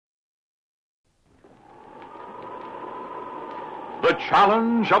The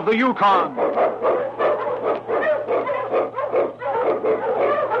Challenge of the Yukon.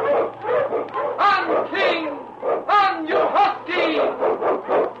 On, King! On, you husky!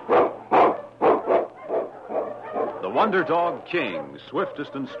 The Wonder Dog King,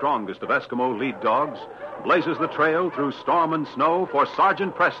 swiftest and strongest of Eskimo lead dogs, blazes the trail through storm and snow for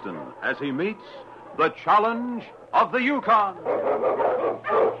Sergeant Preston as he meets the Challenge of the Yukon.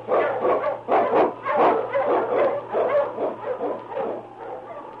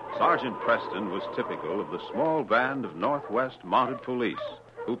 Sergeant Preston was typical of the small band of Northwest Mounted Police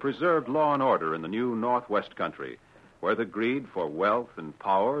who preserved law and order in the new Northwest country, where the greed for wealth and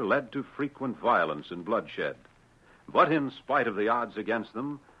power led to frequent violence and bloodshed. But in spite of the odds against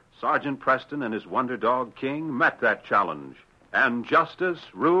them, Sergeant Preston and his Wonder Dog King met that challenge, and justice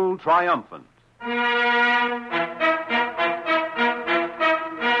ruled triumphant.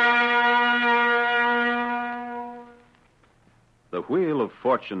 The Wheel of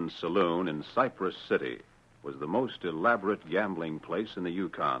Fortune Saloon in Cypress City was the most elaborate gambling place in the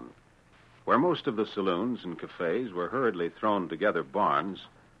Yukon. Where most of the saloons and cafes were hurriedly thrown together barns,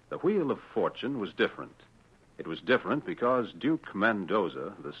 the Wheel of Fortune was different. It was different because Duke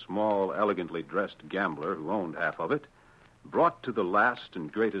Mendoza, the small, elegantly dressed gambler who owned half of it, brought to the last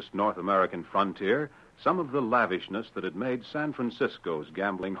and greatest North American frontier some of the lavishness that had made San Francisco's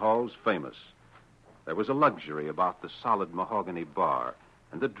gambling halls famous. There was a luxury about the solid mahogany bar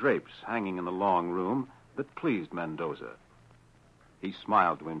and the drapes hanging in the long room that pleased Mendoza. He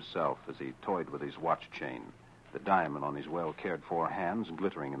smiled to himself as he toyed with his watch chain, the diamond on his well-cared-for hands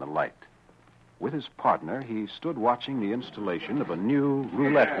glittering in the light. With his partner, he stood watching the installation of a new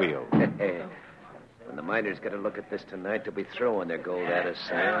roulette wheel. When the miners get a look at this tonight, they'll be throwing their gold at us,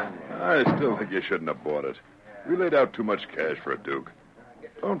 Sam. I still think you shouldn't have bought it. We laid out too much cash for a Duke.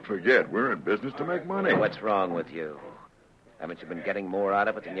 Don't forget, we're in business to make money. What's wrong with you? Haven't you been getting more out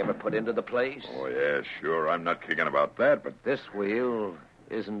of it than you ever put into the place? Oh, yeah, sure. I'm not kicking about that, but... This wheel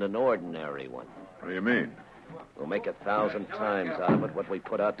isn't an ordinary one. What do you mean? We'll make 1,000 times out of it what we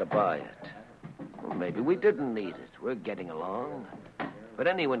put out to buy it. Well, maybe we didn't need it. We're getting along. But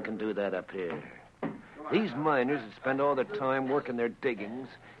anyone can do that up here. These miners that spend all their time working their diggings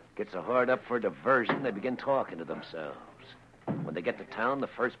get so hard up for diversion they begin talking to themselves. When they get to town, the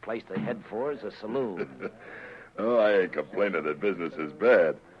first place they head for is a saloon. Oh, I ain't complaining that business is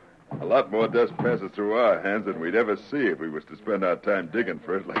bad. A lot more dust passes through our hands than we'd ever see if we was to spend our time digging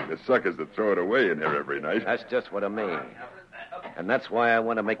for it like the suckers that throw it away in here every night. That's just what I mean. And that's why I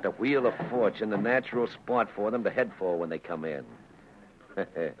want to make the Wheel of Fortune the natural spot for them to head for when they come in.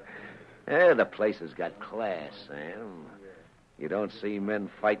 The place has got class, Sam. You don't see men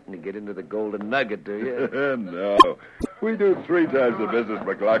fighting to get into the Golden Nugget, do you? No. We do 3 times the business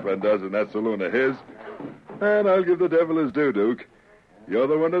McLaughlin does in that saloon of his. And I'll give the devil his due, Duke. You're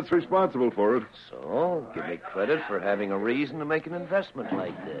the one that's responsible for it. So, give me credit for having a reason to make an investment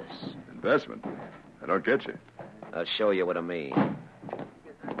like this. Investment? I don't get you. I'll show you what I mean.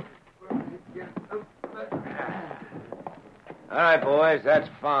 All right, boys, that's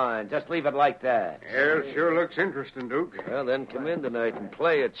fine. Just leave it like that. Yeah, it sure looks interesting, Duke. Well, then come in tonight and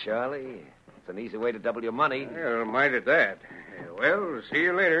play it, Charlie. It's an easy way to double your money. Well, might at that. Well, see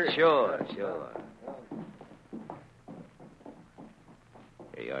you later. Sure.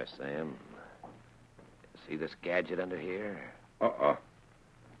 Here you are, Sam. See this gadget under here? Uh-uh.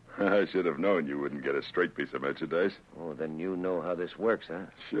 I should have known you wouldn't get a straight piece of merchandise. Oh, then you know how this works, huh?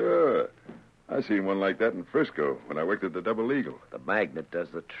 Sure. I seen one like that in Frisco when I worked at the Double Eagle. The magnet does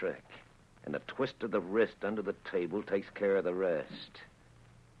the trick. And a twist of the wrist under the table takes care of the rest.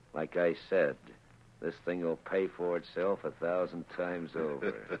 Like I said, this thing will pay for itself 1,000 times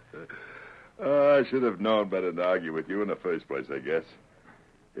over. I should have known better to argue with you in the first place, I guess.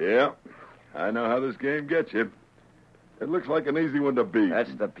 Yeah, I know how this game gets you. It looks like an easy one to beat.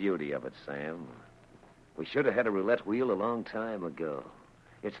 That's the beauty of it, Sam. We should have had a roulette wheel a long time ago.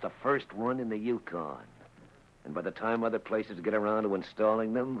 It's the first one in the Yukon. And by the time other places get around to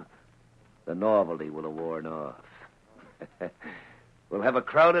installing them, the novelty will have worn off. We'll have a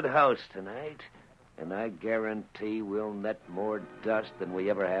crowded house tonight, and I guarantee we'll net more dust than we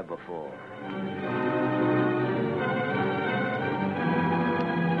ever have before.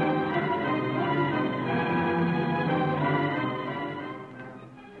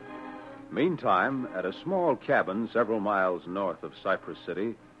 Meantime, at a small cabin several miles north of Cypress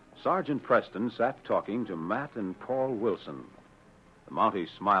City, Sergeant Preston sat talking to Matt and Paul Wilson. The Mountie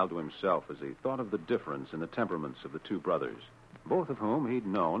smiled to himself as he thought of the difference in the temperaments of the two brothers, both of whom he'd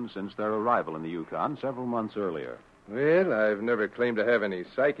known since their arrival in the Yukon several months earlier. Well, I've never claimed to have any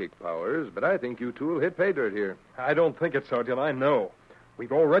psychic powers, but I think you two will hit pay dirt here. I don't think it, Sergeant. I know.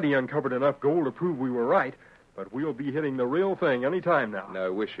 We've already uncovered enough gold to prove we were right, but we'll be hitting the real thing any time now. And I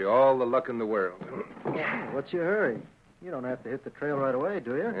wish you all the luck in the world. What's your hurry? You don't have to hit the trail right away,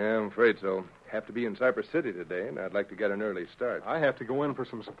 do you? Yeah, I'm afraid so. Have to be in Cypress City today, and I'd like to get an early start. I have to go in for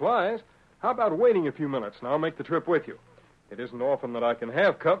some supplies. How about waiting a few minutes, and I'll make the trip with you? It isn't often that I can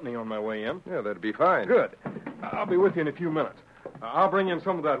have company on my way in. Yeah, that'd be fine. Good. I'll be with you in a few minutes. I'll bring in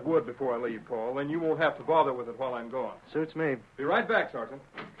some of that wood before I leave, Paul, then you won't have to bother with it while I'm gone. Suits me. Be right back, Sergeant.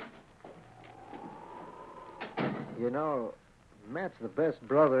 You know, Matt's the best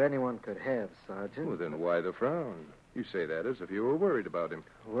brother anyone could have, Sergeant. Well, then why the frown? You say that as if you were worried about him.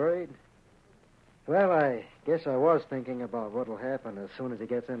 Worried? Well, I guess I was thinking about what'll happen as soon as he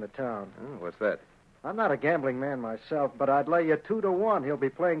gets into town. Oh, what's that? I'm not a gambling man myself, but I'd lay you 2-1 he'll be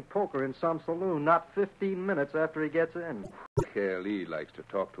playing poker in some saloon not 15 minutes after he gets in. Kelly likes to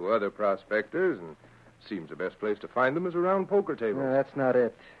talk to other prospectors, and seems the best place to find them is around poker tables. No, that's not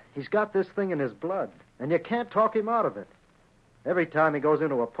it. He's got this thing in his blood, and you can't talk him out of it. Every time he goes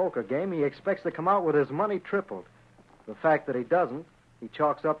into a poker game, he expects to come out with his money tripled. The fact that he doesn't, he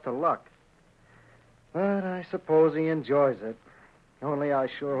chalks up to luck. But I suppose he enjoys it. Only I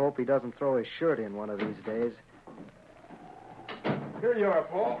sure hope he doesn't throw his shirt in one of these days. Here you are,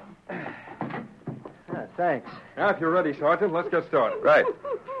 Paul. Thanks. Now, if you're ready, Sergeant, let's get started. Right.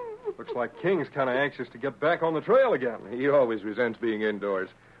 Looks like King's kind of anxious to get back on the trail again. He always resents being indoors,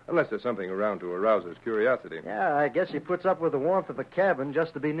 unless there's something around to arouse his curiosity. Yeah, I guess he puts up with the warmth of the cabin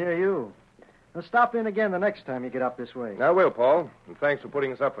just to be near you. Now, stop in again the next time you get up this way. I will, Paul, and thanks for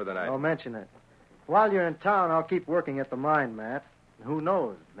putting us up for the night. Don't mention it. While you're in town, I'll keep working at the mine, Matt. Who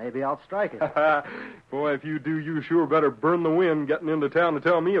knows? Maybe I'll strike it. Boy, if you do, you sure better burn the wind getting into town to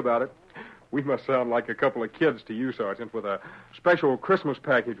tell me about it. We must sound like a couple of kids to you, Sergeant, with a special Christmas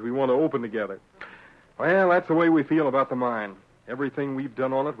package we want to open together. Well, that's the way we feel about the mine. Everything we've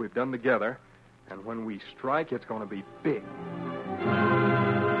done on it, we've done together. And when we strike, it's going to be big.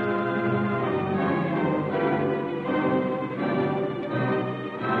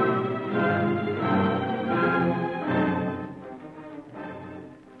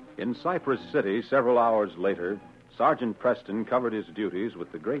 In Cypress City, several hours later, Sergeant Preston covered his duties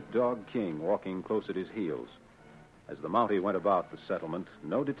with the great dog King walking close at his heels. As the Mountie went about the settlement,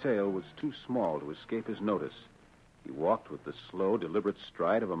 no detail was too small to escape his notice. He walked with the slow, deliberate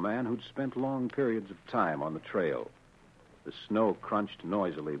stride of a man who'd spent long periods of time on the trail. The snow crunched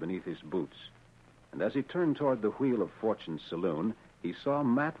noisily beneath his boots. And as he turned toward the Wheel of Fortune's saloon, he saw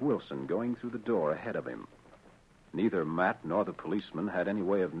Matt Wilson going through the door ahead of him. Neither Matt nor the policeman had any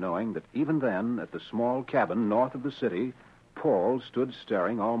way of knowing that even then, at the small cabin north of the city, Paul stood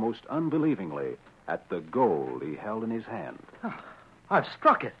staring almost unbelievingly at the gold he held in his hand. Oh, I've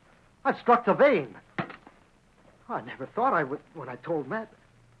struck it. I've struck the vein. I never thought I would when I told Matt.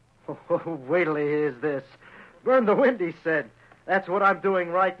 Oh, wait till he hears this. Burn the wind, he said. That's what I'm doing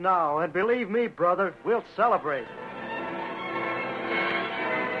right now. And believe me, brother, we'll celebrate.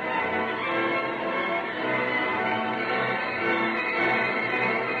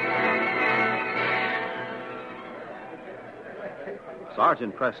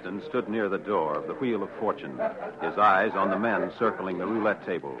 Sergeant Preston stood near the door of the Wheel of Fortune, his eyes on the men circling the roulette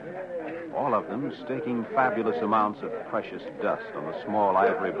table. All of them staking fabulous amounts of precious dust on the small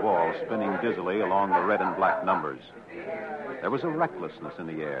ivory ball spinning dizzily along the red and black numbers. There was a recklessness in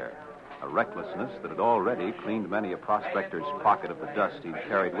the air, a recklessness that had already cleaned many a prospector's pocket of the dust he'd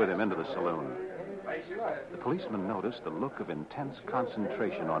carried with him into the saloon. The policeman noticed the look of intense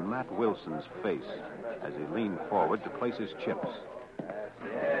concentration on Matt Wilson's face as he leaned forward to place his chips.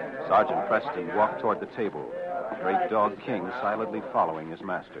 Sergeant Preston walked toward the table, the great dog King silently following his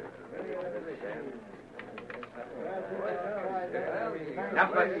master.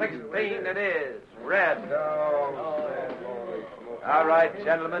 Number 16 it is. Red. All right,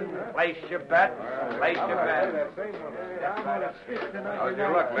 gentlemen. Place your bets. Place your bets. How's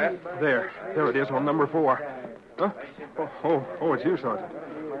your luck, Matt? There it is on number 4. Huh? Oh, it's you, Sergeant.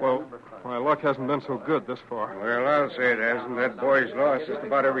 Well, my luck hasn't been so good this far. Well, I'll say it hasn't. That boy's lost just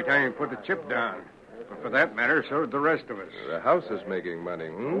about every time he put the chip down. But for that matter, so did the rest of us. The house is making money,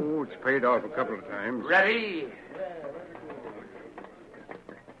 Oh, it's paid off a couple of times. Ready?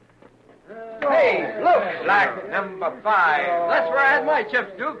 Hey, look! Black number 5. That's where I had my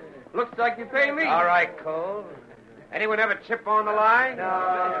chips, Duke. Looks like you pay me. All right, Cole. Anyone have a chip on the line?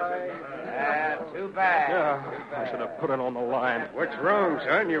 No. Too bad. Yeah, I should have put it on the line. What's wrong,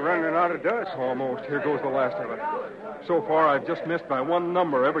 son? You're running out of dust. Almost. Here goes the last of it. So far, I've just missed by one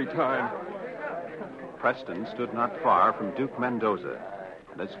number every time. Preston stood not far from Duke Mendoza.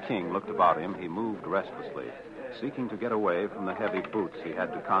 And as King looked about him, he moved restlessly, seeking to get away from the heavy boots he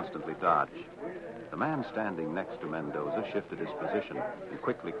had to constantly dodge. The man standing next to Mendoza shifted his position, and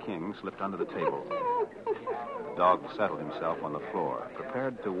quickly King slipped under the table. The dog settled himself on the floor,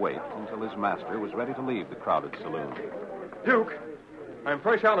 prepared to wait until his master was ready to leave the crowded saloon. Duke, I'm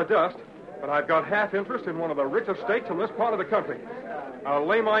fresh out of dust, but I've got half interest in one of the richest stakes in this part of the country. I'll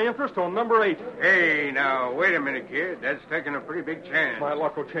lay my interest on number 8. Hey, now, wait a minute, kid. That's taking a pretty big chance. My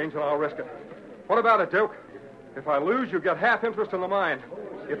luck will change and I'll risk it. What about it, Duke? If I lose, you get half interest in the mine.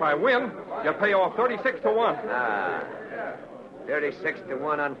 If I win, you pay off 36 to 1. 36 to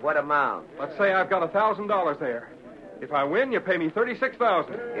 1 on what amount? Let's say I've got $1,000 there. If I win, you pay me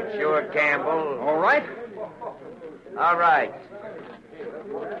 $36,000. It's your gamble. All right? All right.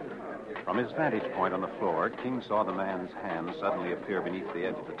 From his vantage point on the floor, King saw the man's hand suddenly appear beneath the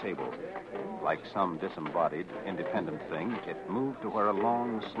edge of the table. Like some disembodied, independent thing, it moved to where a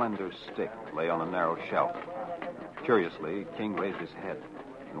long, slender stick lay on a narrow shelf. Curiously, King raised his head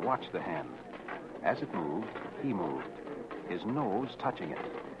and watched the hand. As it moved, he moved, his nose touching it.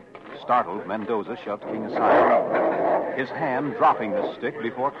 Startled, Mendoza shoved King aside, his hand dropping the stick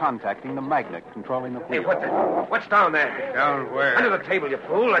before contacting the magnet controlling the wheel. Hey, what's down there? Down where? Under the table, you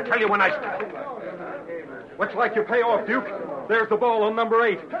fool. I tell you when I... Looks like you pay off, Duke. There's the ball on number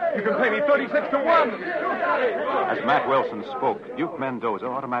 8. You can pay me 36 to 1. As Matt Wilson spoke, Duke Mendoza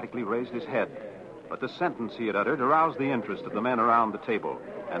automatically raised his head. But the sentence he had uttered aroused the interest of the men around the table,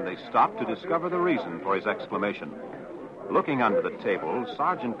 and they stopped to discover the reason for his exclamation. Looking under the table,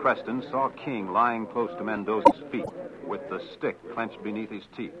 Sergeant Preston saw King lying close to Mendoza's feet, with the stick clenched beneath his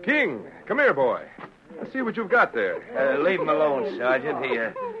teeth. King, come here, boy. Let's see what you've got there. Leave him alone,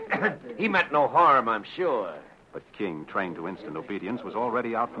 Sergeant. He meant no harm, I'm sure. But King, trained to instant obedience, was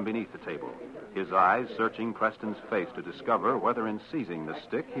already out from beneath the table, his eyes searching Preston's face to discover whether in seizing the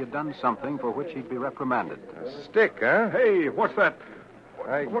stick he had done something for which he'd be reprimanded. A stick, huh? Hey, what's that?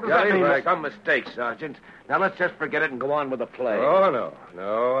 What does that mean? Some mistake, Sergeant. Now let's just forget it and go on with the play. Oh, no.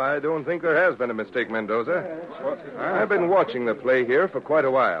 No, I don't think there has been a mistake, Mendoza. I've been watching the play here for quite a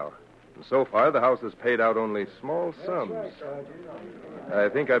while. And so far, the house has paid out only small sums. I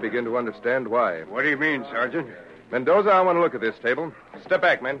think I begin to understand why. What do you mean, Sergeant? Mendoza, I want to look at this table. Step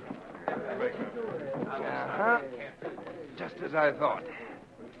back, men. Uh-huh. Just as I thought.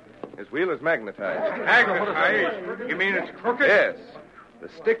 His wheel is magnetized. Magnetized? You mean it's crooked? Yes. The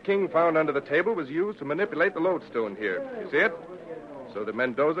stick King found under the table was used to manipulate the lodestone here. You see it? So that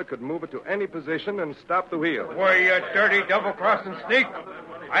Mendoza could move it to any position and stop the wheel. Why, you dirty double-crossing sneak.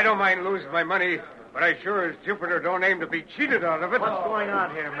 I don't mind losing my money, but I sure as Jupiter don't aim to be cheated out of it. What's going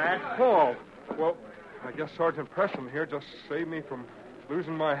on here, Matt? Oh, well, I guess Sergeant Preston here just saved me from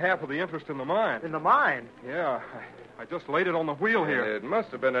losing my half of the interest in the mine. In the mine? Yeah, I just laid it on the wheel here. It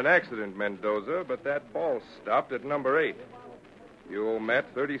must have been an accident, Mendoza, but that ball stopped at number 8. You owe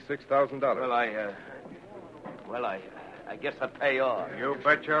Matt $36,000. Well, I guess I pay off. You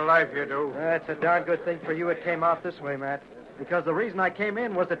bet your life you do. It's a darn good thing for you it came out this way, Matt. Because the reason I came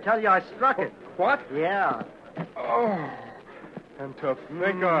in was to tell you I struck it. What? Yeah. Oh, and to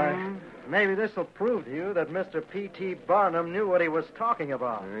think Maybe this will prove to you that Mr. P.T. Barnum knew what he was talking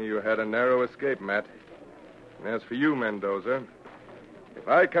about. You had a narrow escape, Matt. And as for you, Mendoza, if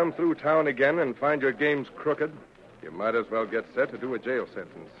I come through town again and find your game's crooked, you might as well get set to do a jail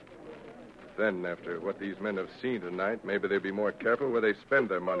sentence. Then, after what these men have seen tonight, maybe they'll be more careful where they spend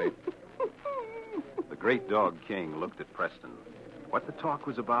their money. The great dog King looked at Preston. What the talk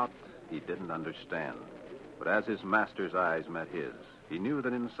was about, he didn't understand. But as his master's eyes met his, he knew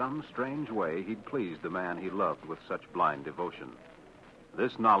that in some strange way he'd pleased the man he loved with such blind devotion.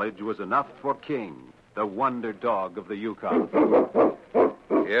 This knowledge was enough for King, the wonder dog of the Yukon.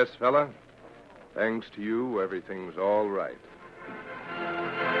 Yes, fella? Thanks to you, everything's all right.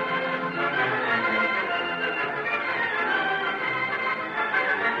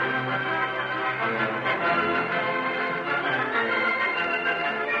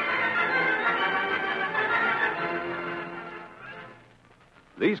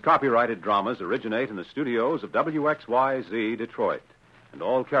 These copyrighted dramas originate in the studios of WXYZ Detroit, and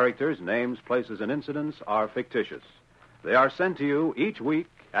all characters, names, places, and incidents are fictitious. They are sent to you each week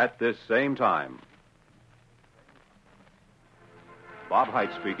at this same time. Bob Height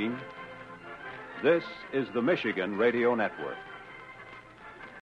speaking. This is the Michigan Radio Network.